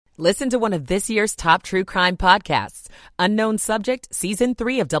Listen to one of this year's top true crime podcasts. Unknown Subject, Season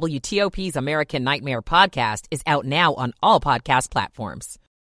 3 of WTOP's American Nightmare podcast is out now on all podcast platforms.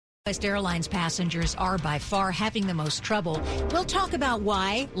 West Airlines passengers are by far having the most trouble. We'll talk about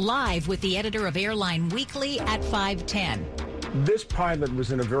why live with the editor of Airline Weekly at 5:10. This pilot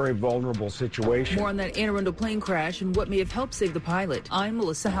was in a very vulnerable situation. More on that Anne Arundel plane crash and what may have helped save the pilot. I'm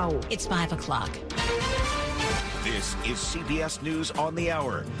Melissa Howell. It's 5 o'clock. This is CBS News on the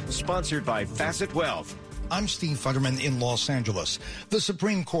Hour, sponsored by Facet Wealth. I'm Steve Futterman in Los Angeles. The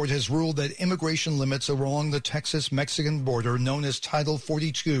Supreme Court has ruled that immigration limits along the Texas-Mexican border, known as Title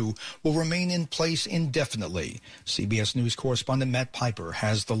 42, will remain in place indefinitely. CBS News correspondent Matt Piper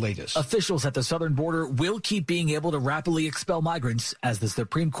has the latest. Officials at the southern border will keep being able to rapidly expel migrants as the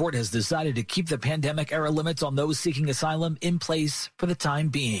Supreme Court has decided to keep the pandemic-era limits on those seeking asylum in place for the time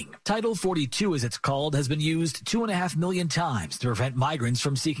being. Title 42, as it's called, has been used 2.5 million times to prevent migrants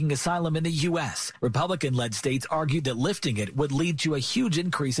from seeking asylum in the U.S. Republican-led states argued that lifting it would lead to a huge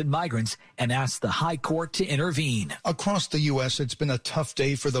increase in migrants and asked the high court to intervene. Across the U.S., it's been a tough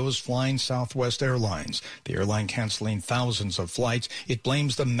day for those flying Southwest Airlines. The airline canceling thousands of flights. It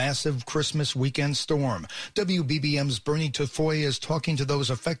blames the massive Christmas weekend storm. WBBM's Bernie Tafoya is talking to those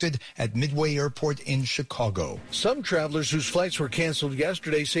affected at Midway Airport in Chicago. Some travelers whose flights were canceled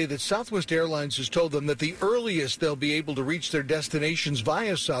yesterday say that Southwest Airlines has told them that the earliest they'll be able to reach their destinations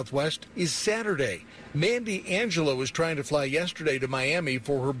via Southwest is Saturday. Mandy Angelo was trying to fly yesterday to Miami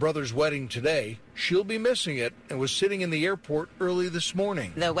for her brother's wedding today. She'll be missing it and was sitting in the airport early this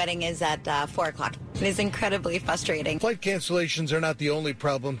morning. The wedding is at 4 o'clock. It is incredibly frustrating. Flight cancellations are not the only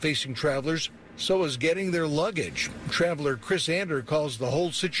problem facing travelers. So is getting their luggage. Traveler Chris Ander calls the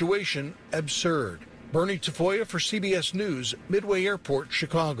whole situation absurd. Bernie Tafoya for CBS News, Midway Airport,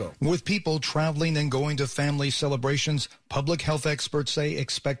 Chicago. With people traveling and going to family celebrations, public health experts say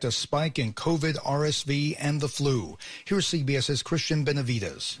expect a spike in COVID, RSV, and the flu. Here's CBS's Christian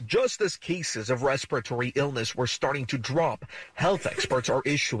Benavides. Just as cases of respiratory illness were starting to drop, health experts are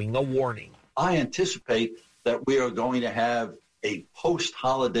issuing a warning. I anticipate that we are going to have a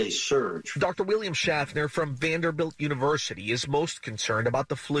post-holiday surge. Dr. William Schaffner from Vanderbilt University is most concerned about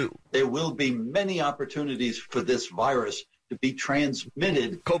the flu. There will be many opportunities for this virus to be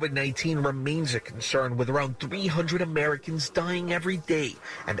transmitted. COVID-19 remains a concern with around 300 Americans dying every day,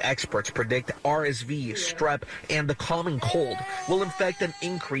 and experts predict RSV, strep, and the common cold will infect and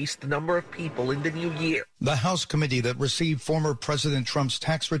increase the number of people in the new year. The House committee that received former President Trump's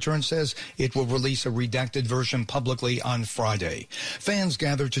tax return says it will release a redacted version publicly on Friday. Fans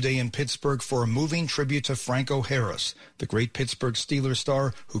gathered today in Pittsburgh for a moving tribute to Franco Harris. The great Pittsburgh Steelers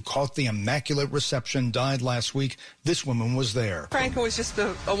star who caught the immaculate reception died last week. This woman was there. Franco was just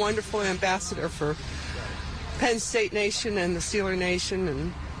a wonderful ambassador for Penn State Nation and the Steeler Nation,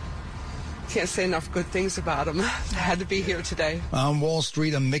 and can't say enough good things about him. I had to be here today. On Wall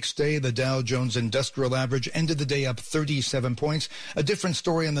Street, a mixed day. The Dow Jones Industrial Average ended the day up 37 points. A different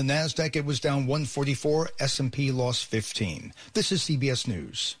story on the NASDAQ. It was down 144. S&P lost 15. This is CBS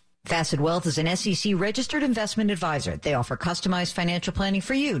News. Facet Wealth is an SEC registered investment advisor. They offer customized financial planning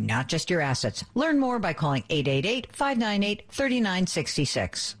for you, not just your assets. Learn more by calling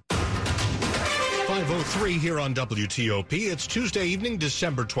 888-598-3966. 5:03 here on WTOP. It's Tuesday evening,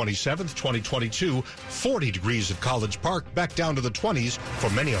 December 27th, 2022. 40 degrees at College Park, back down to the 20s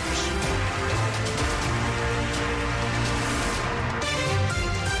for many of us.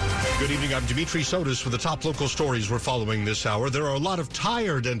 Good evening, I'm Dimitri Sotis with the top local stories we're following this hour. There are a lot of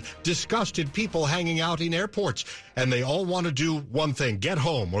tired and disgusted people hanging out in airports, and they all want to do one thing, get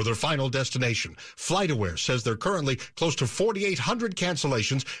home or their final destination. FlightAware says there are currently close to 4,800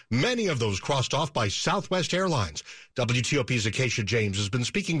 cancellations, many of those crossed off by Southwest Airlines. WTOP's Acacia James has been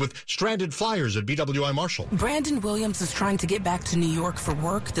speaking with stranded flyers at BWI Marshall. Brandon Williams is trying to get back to New York for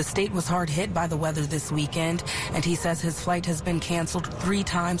work. The state was hard hit by the weather this weekend, and he says his flight has been canceled 3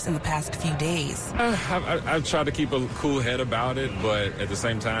 times in the past few days. I've tried to keep a cool head about it, but at the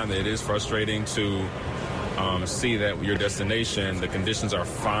same time, it is frustrating to see that your destination, the conditions are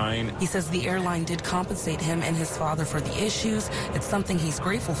fine. He says the airline did compensate him and his father for the issues. It's something he's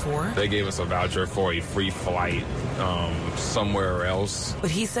grateful for. They gave us a voucher for a free flight somewhere else. But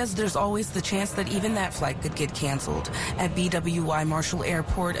he says there's always the chance that even that flight could get canceled. At BWI Marshall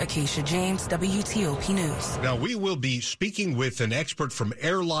Airport, Acacia James, WTOP News. Now, we will be speaking with an expert from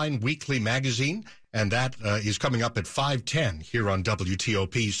Airline Weekly magazine, and that is coming up at 5:10 here on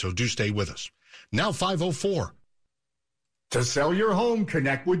WTOP, so do stay with us. Now 5:04. To sell your home,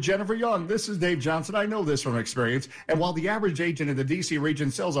 connect with Jennifer Young. This is Dave Johnson. I know this from experience. And while the average agent in the D.C. region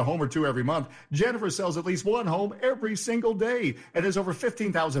sells a home or two every month, Jennifer sells at least one home every single day and has over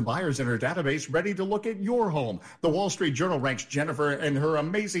 15,000 buyers in her database ready to look at your home. The Wall Street Journal ranks Jennifer and her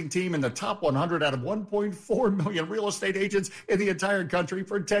amazing team in the top 100 out of 1.4 million real estate agents in the entire country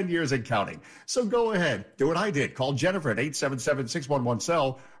for 10 years and counting. So go ahead. Do what I did. Call Jennifer at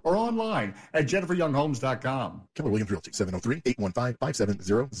 877-611-SELL or online at jenniferyounghomes.com. Keller Williams Realty,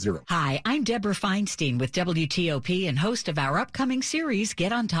 703-815-5700. Hi, I'm Deborah Feinstein with WTOP and host of our upcoming series,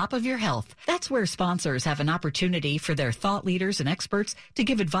 Get on Top of Your Health. That's where sponsors have an opportunity for their thought leaders and experts to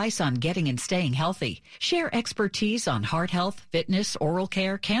give advice on getting and staying healthy. Share expertise on heart health, fitness, oral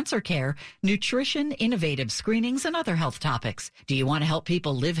care, cancer care, nutrition, innovative screenings, and other health topics. Do you want to help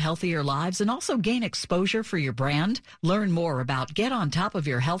people live healthier lives and also gain exposure for your brand? Learn more about Get on Top of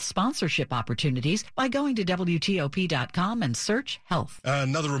Your Health sponsorship opportunities by going to WTOP.com and search health.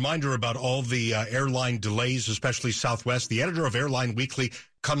 Another reminder about all the airline delays, especially Southwest. The editor of Airline Weekly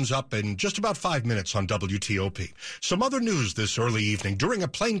comes up in just about 5 minutes on WTOP. Some other news this early evening. During a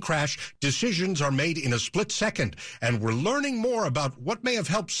plane crash, decisions are made in a split second, and we're learning more about what may have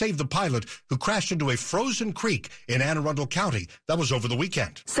helped save the pilot who crashed into a frozen creek in Anne Arundel County. That was over the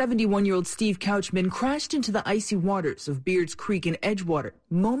weekend. 71-year-old Steve Couchman crashed into the icy waters of Beards Creek in Edgewater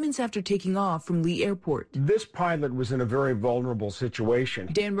moments after taking off from Lee Airport. This pilot was in a very vulnerable situation.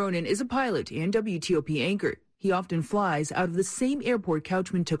 Dan Ronan is a pilot and WTOP anchor. He often flies out of the same airport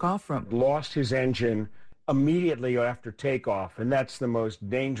Couchman took off from. Lost his engine immediately after takeoff, and that's the most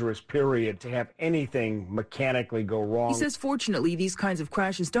dangerous period to have anything mechanically go wrong. He says fortunately these kinds of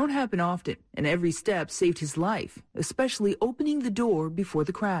crashes don't happen often, and every step saved his life, especially opening the door before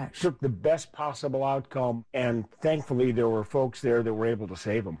the crash. Took the best possible outcome, and thankfully there were folks there that were able to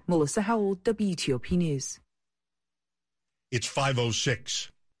save him. Melissa Howell, WTOP News. It's 5:06.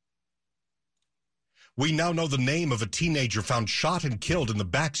 We now know the name of a teenager found shot and killed in the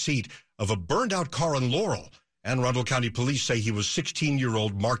back seat of a burned-out car in Laurel. Anne Arundel County Police say he was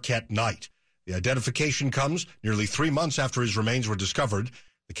 16-year-old Marquette Knight. The identification comes nearly 3 months after his remains were discovered.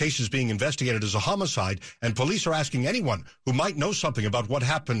 The case is being investigated as a homicide, and police are asking anyone who might know something about what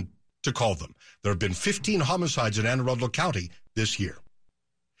happened to call them. There have been 15 homicides in Anne Arundel County this year.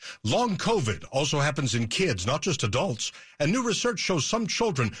 Long COVID also happens in kids, not just adults. And new research shows some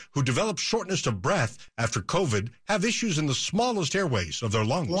children who develop shortness of breath after COVID have issues in the smallest airways of their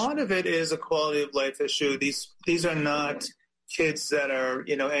lungs. A lot of it is a quality of life issue. These are not kids that are,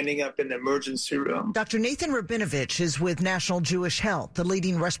 ending up in the emergency room. Dr. Nathan Rabinovich is with National Jewish Health, the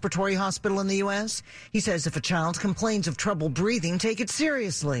leading respiratory hospital in the U.S. He says if a child complains of trouble breathing, take it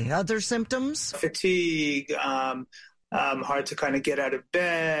seriously. Other symptoms? Fatigue, hard to kind of get out of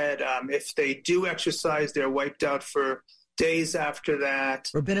bed. If they do exercise, they're wiped out for days after that.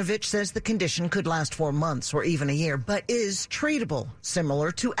 Rabinovich says the condition could last for months or even a year, but is treatable,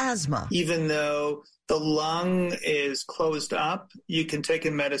 similar to asthma. Even though the lung is closed up, you can take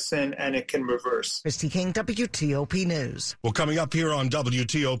a medicine and it can reverse. Christy King, WTOP News. Well, coming up here on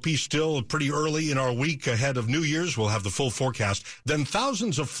WTOP, still pretty early in our week ahead of New Year's, we'll have the full forecast. Then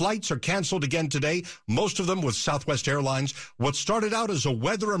thousands of flights are canceled again today, most of them with Southwest Airlines. What started out as a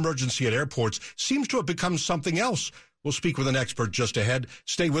weather emergency at airports seems to have become something else. We'll speak with an expert just ahead.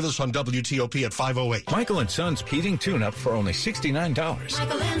 Stay with us on WTOP at 5:08. Michael & Son's heating tune-up for only $69.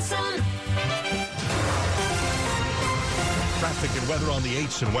 Michael & Son. Traffic and weather on the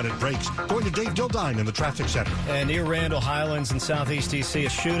 8s and when it breaks. Going to Dave Dildine in the traffic center. And near Randall Highlands in southeast D.C., a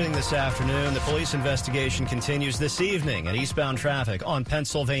shooting this afternoon. The police investigation continues this evening, and eastbound traffic on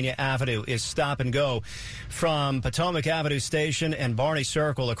Pennsylvania Avenue is stop and go from Potomac Avenue Station and Barney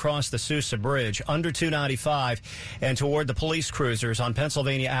Circle across the Sousa Bridge under 295 and toward the police cruisers on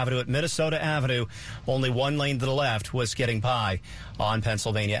Pennsylvania Avenue at Minnesota Avenue. Only one lane to the left was getting by on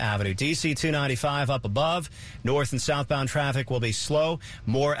Pennsylvania Avenue. D.C. 295 up above. North and southbound traffic will be slow.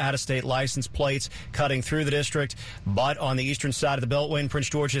 More out-of-state license plates cutting through the district. But on the eastern side of the Beltway in Prince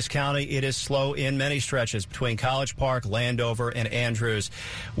George's County, it is slow in many stretches between College Park, Landover, and Andrews.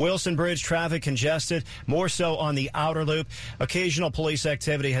 Wilson Bridge traffic congested, more so on the outer loop. Occasional police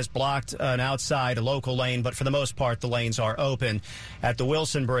activity has blocked an outside local lane, but for the most part, the lanes are open at the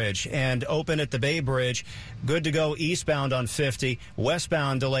Wilson Bridge and open at the Bay Bridge. Good to go eastbound on 50.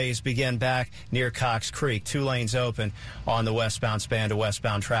 Westbound delays begin back near Cox Creek. 2 lanes open on the westbound span to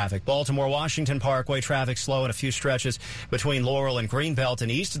westbound traffic. Baltimore-Washington Parkway traffic slow in a few stretches between Laurel and Greenbelt and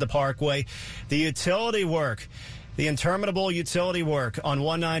east of the Parkway. The utility work The interminable utility work on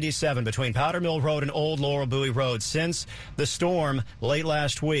 197 between Powder Mill Road and Old Laurel Bowie Road. Since the storm late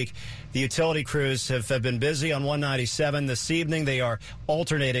last week, the utility crews have been busy on 197. This evening, they are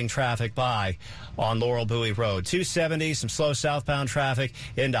alternating traffic by on Laurel Bowie Road. 270, some slow southbound traffic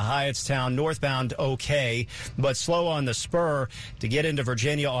into Hyattstown. Northbound, okay, but slow on the spur to get into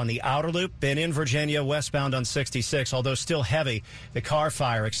Virginia on the outer loop. Been in Virginia westbound on 66, although still heavy. The car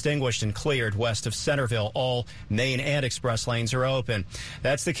fire extinguished and cleared west of Centerville. All main and express lanes are open.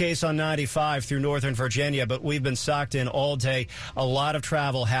 That's the case on 95 through northern Virginia, but we've been socked in all day. A lot of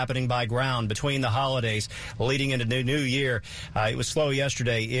travel happening by ground between the holidays leading into the new year. It was slow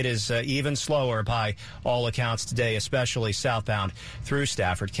yesterday. It is even slower by all accounts today, especially southbound through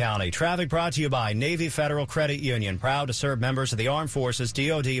Stafford County. Traffic brought to you by Navy Federal Credit Union, proud to serve members of the Armed Forces,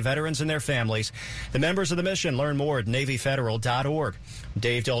 DOD, veterans and their families. The members of the mission. Learn more at NavyFederal.org.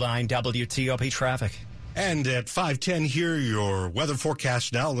 Dave Dildine, WTOP Traffic. And at 5:10 here, your weather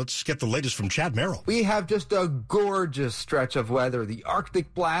forecast now. Let's get the latest from Chad Merrill. We have just a gorgeous stretch of weather. The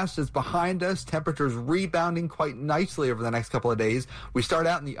Arctic blast is behind us. Temperatures rebounding quite nicely over the next couple of days. We start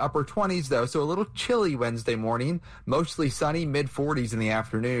out in the upper 20s, though, so a little chilly Wednesday morning. Mostly sunny, mid-40s in the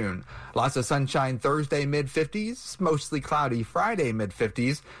afternoon. Lots of sunshine Thursday, mid-50s. Mostly cloudy Friday,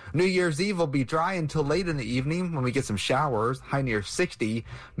 mid-50s. New Year's Eve will be dry until late in the evening when we get some showers. High near 60.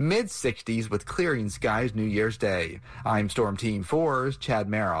 Mid-60s with clearing skies New Year's Day. I'm Storm Team 4's Chad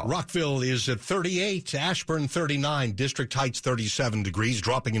Merrill. Rockville is at 38, Ashburn 39, District Heights 37 degrees,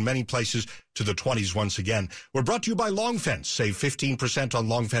 dropping in many places to the 20s once again. We're brought to you by Long Fence. Save 15% on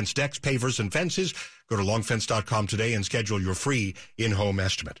Long Fence decks, pavers, and fences. Go to longfence.com today and schedule your free in-home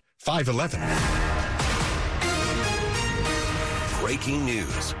estimate. 5:11. Breaking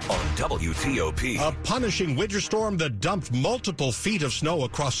news on WTOP. A punishing winter storm that dumped multiple feet of snow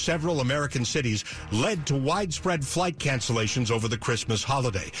across several American cities led to widespread flight cancellations over the Christmas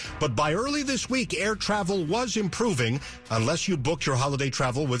holiday. But by early this week, air travel was improving unless you booked your holiday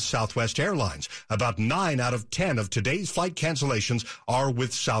travel with Southwest Airlines. About 9 out of 10 of today's flight cancellations are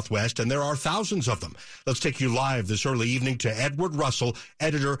with Southwest, and there are thousands of them. Let's take you live this early evening to Edward Russell,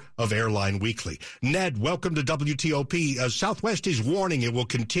 editor of Airline Weekly. Ned, welcome to WTOP. Southwest is warning it will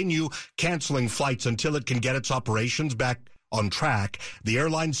continue canceling flights until it can get its operations back on track. The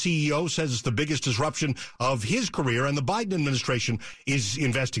airline CEO says it's the biggest disruption of his career, and the Biden administration is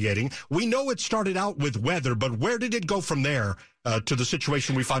investigating. We know it started out with weather, but where did it go from there to the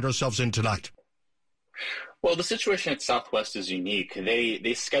situation we find ourselves in tonight? Well, the situation at Southwest is unique.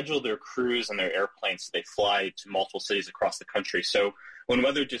 They schedule their crews and their airplanes. They fly to multiple cities across the country. So when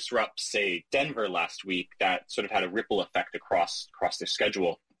weather disrupts, say, Denver last week, that sort of had a ripple effect across their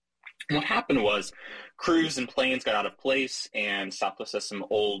schedule. And what happened was crews and planes got out of place, and Southwest has some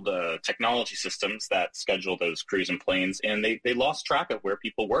old technology systems that schedule those crews and planes, and they lost track of where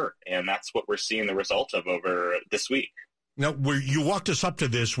people were. And that's what we're seeing the result of over this week. Now, you walked us up to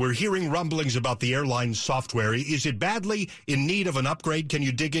this. We're hearing rumblings about the airline software. Is it badly in need of an upgrade? Can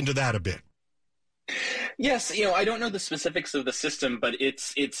you dig into that a bit? Yes, I don't know the specifics of the system, but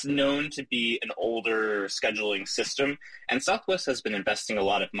it's known to be an older scheduling system, and Southwest has been investing a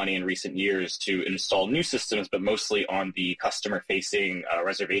lot of money in recent years to install new systems, but mostly on the customer-facing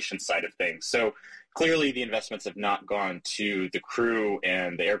reservation side of things. So clearly the investments have not gone to the crew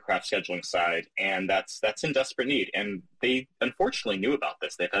and the aircraft scheduling side, and that's in desperate need. And they unfortunately knew about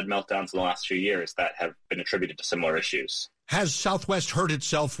this. They've had meltdowns in the last few years that have been attributed to similar issues. Has Southwest hurt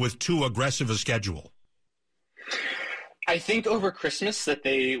itself with too aggressive a schedule? I think over Christmas that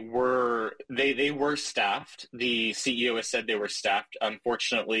they were staffed. The CEO has said they were staffed.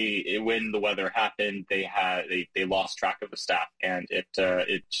 Unfortunately, when the weather happened, they lost track of the staff, and it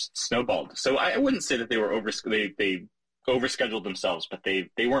just snowballed. So I wouldn't say that they were they overscheduled themselves, but they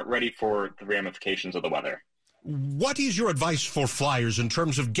weren't ready for the ramifications of the weather. What is your advice for flyers in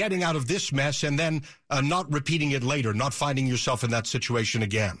terms of getting out of this mess and then not repeating it later, not finding yourself in that situation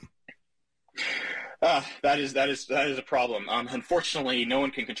again? That is a problem. Unfortunately, no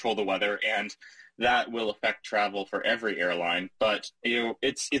one can control the weather, and that will affect travel for every airline. But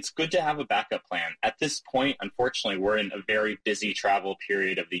it's good to have a backup plan. At this point, unfortunately, we're in a very busy travel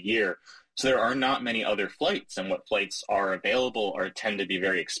period of the year, so there are not many other flights, and what flights are available tend to be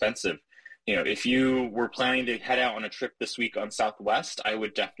very expensive. If you were planning to head out on a trip this week on Southwest, I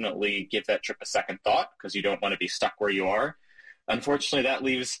would definitely give that trip a second thought because you don't want to be stuck where you are. Unfortunately, that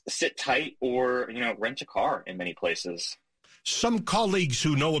leaves sit tight or, rent a car in many places. Some colleagues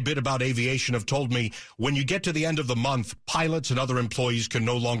who know a bit about aviation have told me when you get to the end of the month, pilots and other employees can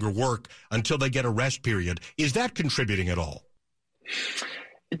no longer work until they get a rest period. Is that contributing at all?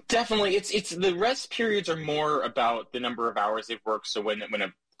 Definitely. It's the rest periods are more about the number of hours they've worked. So when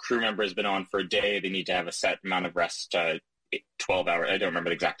a crew member has been on for a day, they need to have a set amount of rest, 12 hours. I don't remember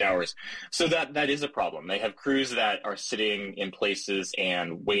the exact hours. So that is a problem. They have crews that are sitting in places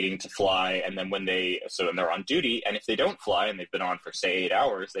and waiting to fly. And then when they're on duty, and if they don't fly and they've been on for, say, 8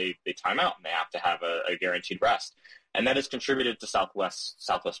 hours, they time out and they have to have a guaranteed rest. And that has contributed to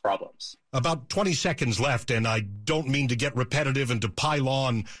Southwest problems. About 20 seconds left, and I don't mean to get repetitive and to pile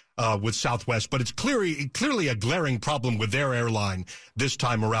on with Southwest, but it's clearly a glaring problem with their airline this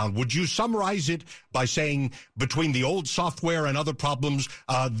time around. Would you summarize it by saying between the old software and other problems,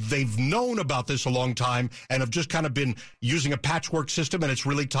 they've known about this a long time and have just kind of been using a patchwork system, and it's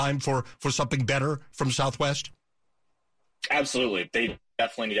really time for something better from Southwest? Absolutely. They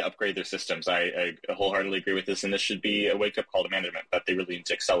definitely need to upgrade their systems. I wholeheartedly agree with this, and this should be a wake-up call to management that they really need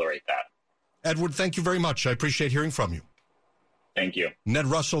to accelerate that. Edward, thank you very much. I appreciate hearing from you. Thank you. Ned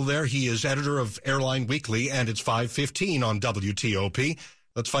Russell there. He is editor of Airline Weekly, and it's 5:15 on WTOP.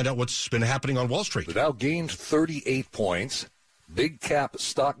 Let's find out what's been happening on Wall Street. The Dow gained 38 points. Big cap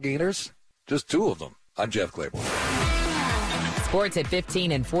stock gainers, just 2 of them. I'm Jeff Claiborne. Sports at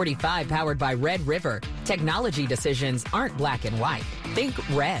 15 and 45, powered by Red River. Technology decisions aren't black and white. Think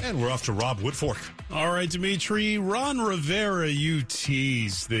red. And we're off to Rob Woodfork. All right, Dimitri. Ron Rivera, you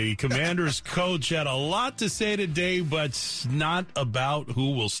tease. The Commanders coach had a lot to say today, but not about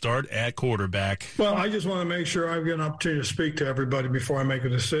who will start at quarterback. Well, I just want to make sure I've got an opportunity to speak to everybody before I make a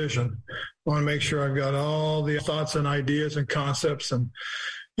decision. I want to make sure I've got all the thoughts and ideas and concepts. And,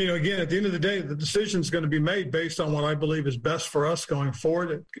 again, at the end of the day, the decision is going to be made based on what I believe is best for us going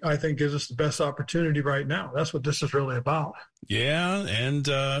forward. It, I think, gives us the best opportunity right now. That's what this is really about. Yeah, and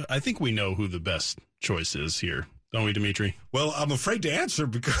I think we know who the best choice is here. Don't we, Dimitri? Well, I'm afraid to answer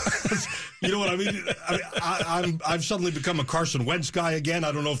because, you know what I mean? I've suddenly become a Carson Wentz guy again.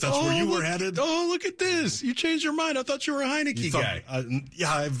 I don't know if that's where you were headed. Oh, look at this. You changed your mind. I thought you were a Heineke guy.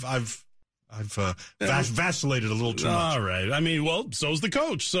 I've vacillated a little too much. All right. I mean, well, so's the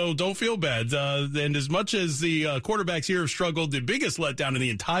coach, so don't feel bad. And as much as the quarterbacks here have struggled, the biggest letdown in the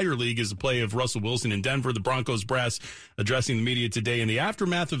entire league is the play of Russell Wilson in Denver. The Broncos brass addressing the media today. In the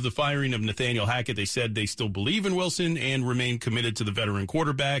aftermath of the firing of Nathaniel Hackett, they said they still believe in Wilson and remain committed to the veteran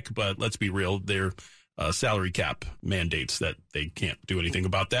quarterback. But let's be real, they're salary cap mandates that they can't do anything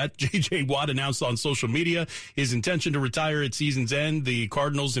about that. J.J. Watt announced on social media his intention to retire at season's end. The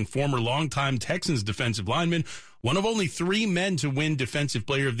Cardinals and former longtime Texans defensive lineman, one of only 3 men to win Defensive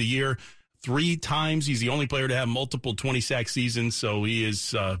Player of the Year 3 times. He's the only player to have multiple 20-sack seasons, so he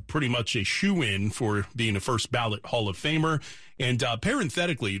is pretty much a shoo-in for being a first-ballot Hall of Famer. And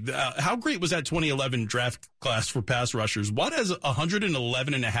parenthetically, how great was that 2011 draft class for pass rushers? Watt has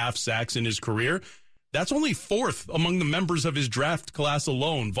 111 and a half sacks in his career. That's only 4th among the members of his draft class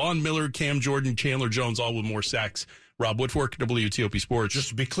alone. Von Miller, Cam Jordan, Chandler Jones, all with more sacks. Rob Woodfork, WTOP Sports. Just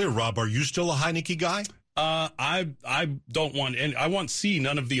to be clear, Rob, are you still a Heineke guy? I don't want any. I want C,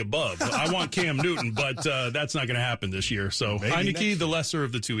 none of the above. I want Cam Newton, but that's not going to happen this year. So maybe Heineke, the lesser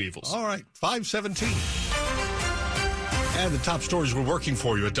of the 2 evils. All right, 5:17. And the top stories we're working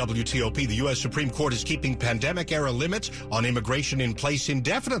for you at WTOP. The U.S. Supreme Court is keeping pandemic-era limits on immigration in place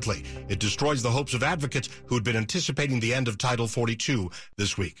indefinitely. It destroys the hopes of advocates who had been anticipating the end of Title 42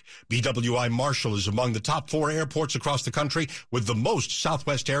 this week. BWI Marshall is among the top 4 airports across the country with the most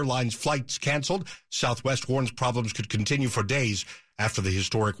Southwest Airlines flights canceled. Southwest warns problems could continue for days after the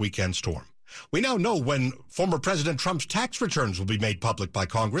historic weekend storm. We now know when former President Trump's tax returns will be made public by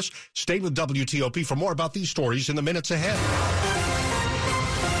Congress. Stay with WTOP for more about these stories in the minutes ahead.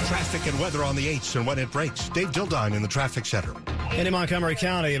 Traffic and weather on the 8s and when it breaks. Dave Dildine in the traffic center. In Montgomery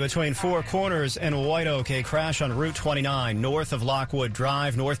County, between Four Corners and White Oak, a crash on Route 29 north of Lockwood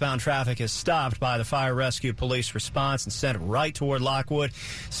Drive. Northbound traffic is stopped by the fire rescue police response and sent right toward Lockwood.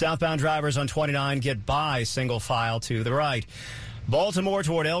 Southbound drivers on 29 get by single file to the right. Baltimore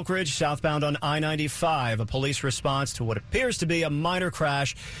toward Elkridge, southbound on I-95. A police response to what appears to be a minor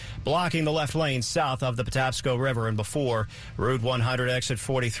crash blocking the left lane south of the Patapsco River and before Route 100 exit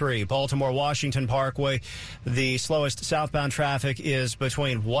 43. Baltimore-Washington Parkway, the slowest southbound traffic is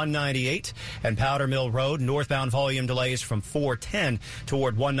between 198 and Powder Mill Road. Northbound volume delays from 410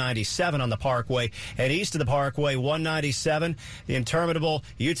 toward 197 on the Parkway. And east of the Parkway, 197, the interminable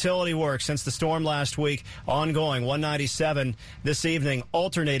utility work since the storm last week ongoing. 197 this This evening,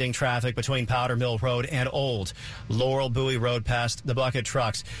 alternating traffic between Powder Mill Road and Old Laurel Bowie Road past the bucket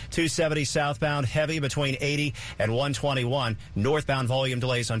trucks. 270 southbound heavy between 80 and 121. Northbound volume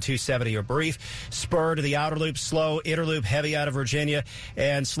delays on 270 are brief. Spur to the outer loop slow. Inner loop heavy out of Virginia,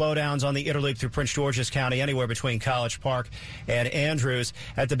 and slowdowns on the inner loop through Prince George's County anywhere between College Park and Andrews.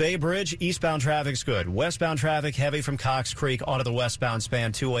 At the Bay Bridge, eastbound traffic's good. Westbound traffic heavy from Cox Creek onto the westbound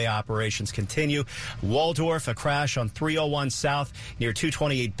span. Two-way operations continue. Waldorf, a crash on 301 south near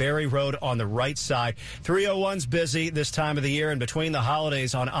 228 Berry Road on the right side. 301's busy this time of the year, and between the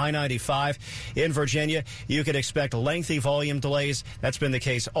holidays on I-95 in Virginia, you could expect lengthy volume delays. That's been the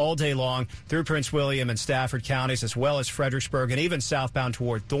case all day long through Prince William and Stafford counties, as well as Fredericksburg and even southbound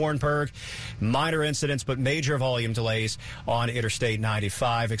toward Thornburg. Minor incidents, but major volume delays on Interstate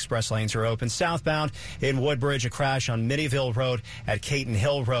 95. Express lanes are open. Southbound in Woodbridge, a crash on Minnieville Road at Caton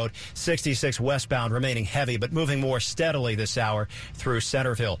Hill Road. 66 westbound remaining heavy, but moving more steadily this hour through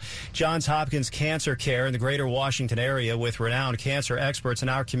Centerville. Johns Hopkins Cancer Care in the greater Washington area with renowned cancer experts in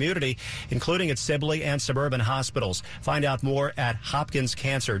our community, including at Sibley and suburban hospitals. Find out more at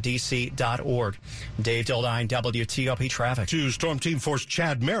hopkinscancerdc.org. Dave Dildine, WTOP Traffic. To Storm Team Force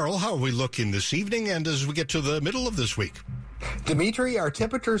Chad Merrill, how are we looking this evening and as we get to the middle of this week? Dimitri, our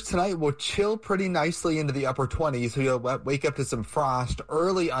temperatures tonight will chill pretty nicely into the upper 20s, so you'll wake up to some frost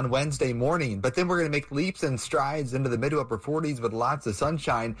early on Wednesday morning. But then we're going to make leaps and strides into the mid to upper 40s with lots of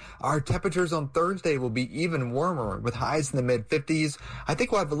sunshine. Our temperatures on Thursday will be even warmer with highs in the mid 50s. I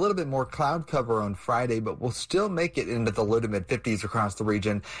think we'll have a little bit more cloud cover on Friday, but we'll still make it into the low to mid 50s across the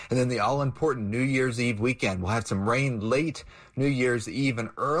region. And then the all-important New Year's Eve weekend. We'll have some rain late New Year's Eve and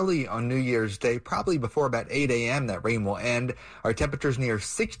early on New Year's Day, probably before about 8 a.m. that rain will end. Our temperatures near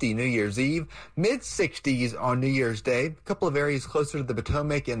 60 New Year's Eve, mid-60s on New Year's Day. A couple of areas closer to the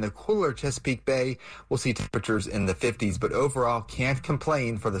Potomac and the cooler Chesapeake Bay, we'll see temperatures in the 50s, but overall can't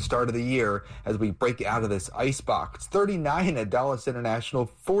complain for the start of the year as we break out of this ice box. 39 at Dulles International,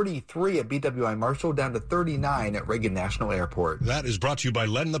 43 at BWI Marshall, down to 39 at Reagan National Airport. That is brought to you by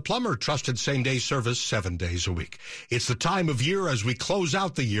Len the Plumber, trusted same-day service 7 days a week. It's the time of year as we close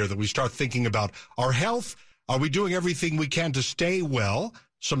out the year that we start thinking about our health. Are we doing everything we can to stay well?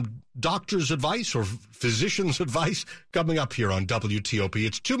 Some doctor's advice or physician's advice coming up here on WTOP.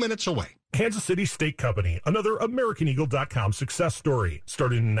 It's 2 minutes away. Kansas City Steak Company, another AmericanEagle.com success story.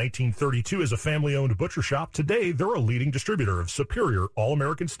 Started in 1932 as a family-owned butcher shop, today they're a leading distributor of superior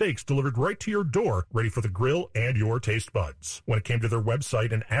all-American steaks delivered right to your door, ready for the grill and your taste buds. When it came to their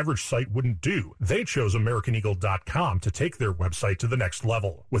website, an average site wouldn't do. They chose AmericanEagle.com to take their website to the next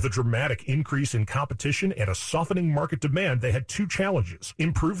level. With a dramatic increase in competition and a softening market demand, they had two challenges: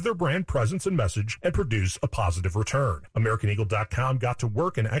 improve their brand presence and message, and produce a positive return. AmericanEagle.com got to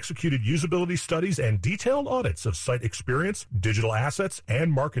work and executed usability studies and detailed audits of site experience, digital assets,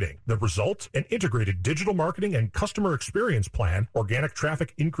 and marketing. The result? An integrated digital marketing and customer experience plan, organic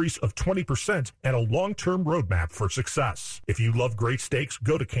traffic increase of 20%, and a long-term roadmap for success. If you love great steaks,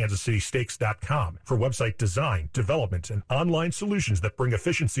 go to KansasCitySteaks.com for website design, development, and online solutions that bring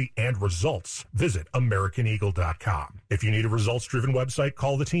efficiency and results. Visit AmericanEagle.com. If you need a results-driven website,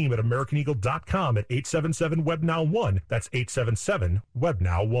 call the team at AmericanEagle.com at 877-WebNow1. That's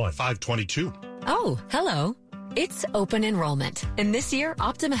 877-WebNow1. 522. Oh, hello. It's open enrollment, and this year,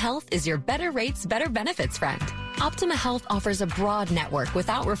 Optima Health is your better rates, better benefits friend. Optima Health offers a broad network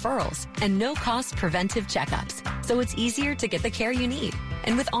without referrals and no-cost preventive checkups, so it's easier to get the care you need.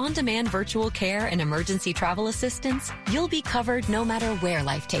 And with on-demand virtual care and emergency travel assistance, you'll be covered no matter where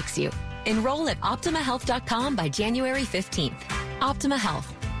life takes you. Enroll at OptimaHealth.com by January 15th. Optima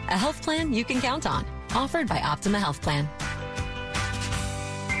Health, a health plan you can count on. Offered by Optima Health Plan.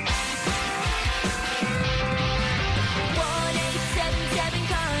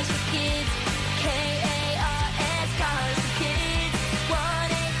 1-877-CARS-FOR-KIDS.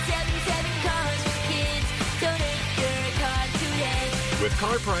 Donate your card today. With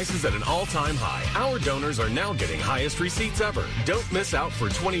car prices at an all-time high, our donors are now getting highest receipts ever. Don't miss out for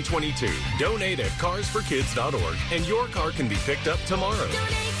 2022. Donate at carsforkids.org and your car can be picked up tomorrow.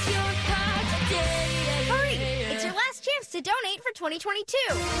 Donate your car today. Hurry! It's your last chance to donate for 2022.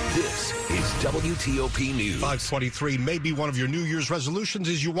 This is WTOP News. 523. Maybe one of your New Year's resolutions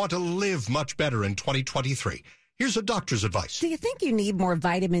is you want to live much better in 2023. Here's a doctor's advice. Do you think you need more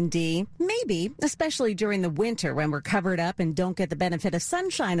vitamin D? Maybe, especially during the winter when we're covered up and don't get the benefit of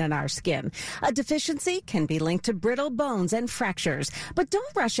sunshine on our skin. A deficiency can be linked to brittle bones and fractures, but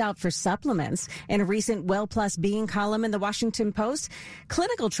don't rush out for supplements. In a recent Well Plus Being column in the Washington Post,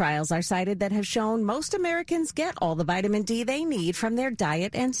 clinical trials are cited that have shown most Americans get all the vitamin D they need from their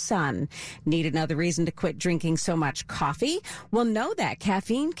diet and sun. Need another reason to quit drinking so much coffee? Well, know that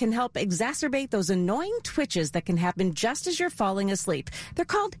caffeine can help exacerbate those annoying twitches that can happen just as you're falling asleep. They're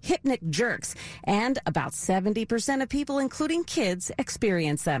called hypnic jerks, and about 70% of people, including kids,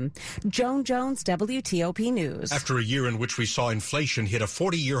 experience them. Joan Jones, WTOP News. After a year in which we saw inflation hit a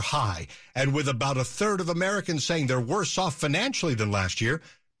 40-year high, and with about a third of Americans saying they're worse off financially than last year,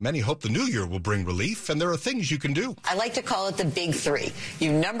 many hope the new year will bring relief, and there are things you can do. I like to call it the big three.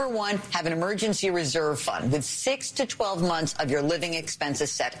 You, number one, have an emergency reserve fund with 6 to 12 months of your living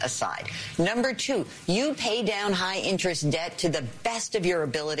expenses set aside. Number two, you pay down high-interest debt to the best of your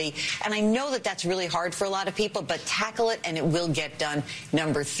ability. And I know that that's really hard for a lot of people, but tackle it and it will get done.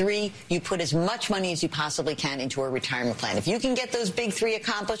 Number three, you put as much money as you possibly can into a retirement plan. If you can get those big three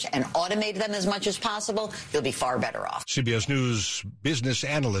accomplished and automate them as much as possible, you'll be far better off. CBS News business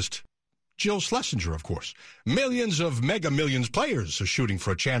analyst Jill Schlesinger, of course. Millions of Mega Millions players are shooting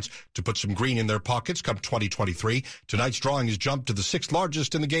for a chance to put some green in their pockets come 2023. Tonight's drawing has jumped to the 6th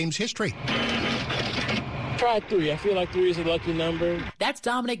largest in the game's history. Try 3. I feel like 3 is a lucky number. That's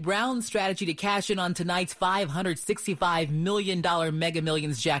Dominic Brown's strategy to cash in on tonight's $565 million Mega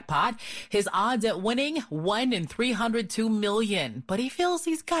Millions jackpot. His odds at winning, 1 in 302 million. But he feels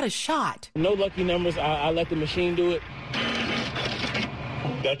he's got a shot. No lucky numbers. I let the machine do it.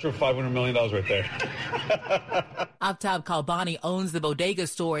 That's your $500 million right there. Aftab Kalbani owns the bodega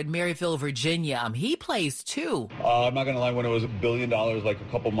store in Maryville, Virginia. He plays too. I'm not going to lie, when it was $1 billion like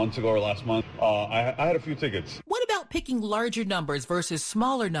a couple months ago or last month, I had a few tickets. What about picking larger numbers versus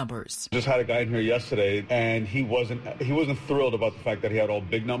smaller numbers? Just had a guy in here yesterday, and he wasn't thrilled about the fact that he had all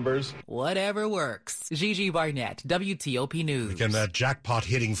big numbers. Whatever works. Gigi Barnett, WTOP News. Again, that jackpot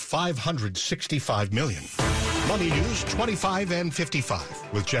hitting $565 million. Money News 25 and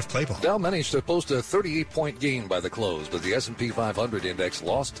 55 with Jeff Claiborne. Dow managed to post a 38-point gain by the close, but the S&P 500 index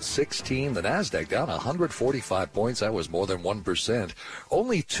lost 16. The Nasdaq down 145 points. That was more than 1%.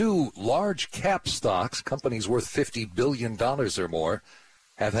 Only 2 large cap stocks, companies worth $50 billion or more,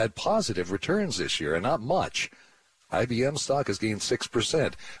 have had positive returns this year, and not much. IBM stock has gained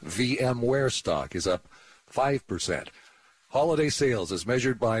 6%. VMware stock is up 5%. Holiday sales, as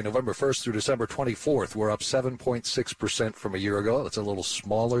measured by November 1st through December 24th, were up 7.6% from a year ago. That's a little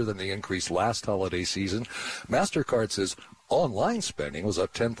smaller than the increase last holiday season. MasterCard says online spending was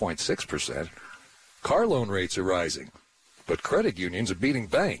up 10.6%. Car loan rates are rising, but credit unions are beating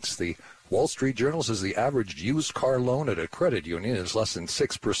banks. The Wall Street Journal says the average used car loan at a credit union is less than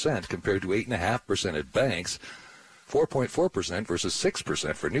 6% compared to 8.5% at banks. 4.4% versus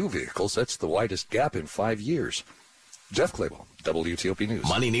 6% for new vehicles. That's the widest gap in 5 years. Jeff Claiborne, WTOP News.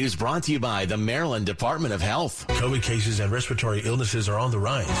 Money News brought to you by the Maryland Department of Health. COVID cases and respiratory illnesses are on the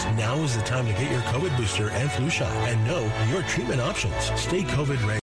rise. Now is the time to get your COVID booster and flu shot and know your treatment options. Stay COVID ready.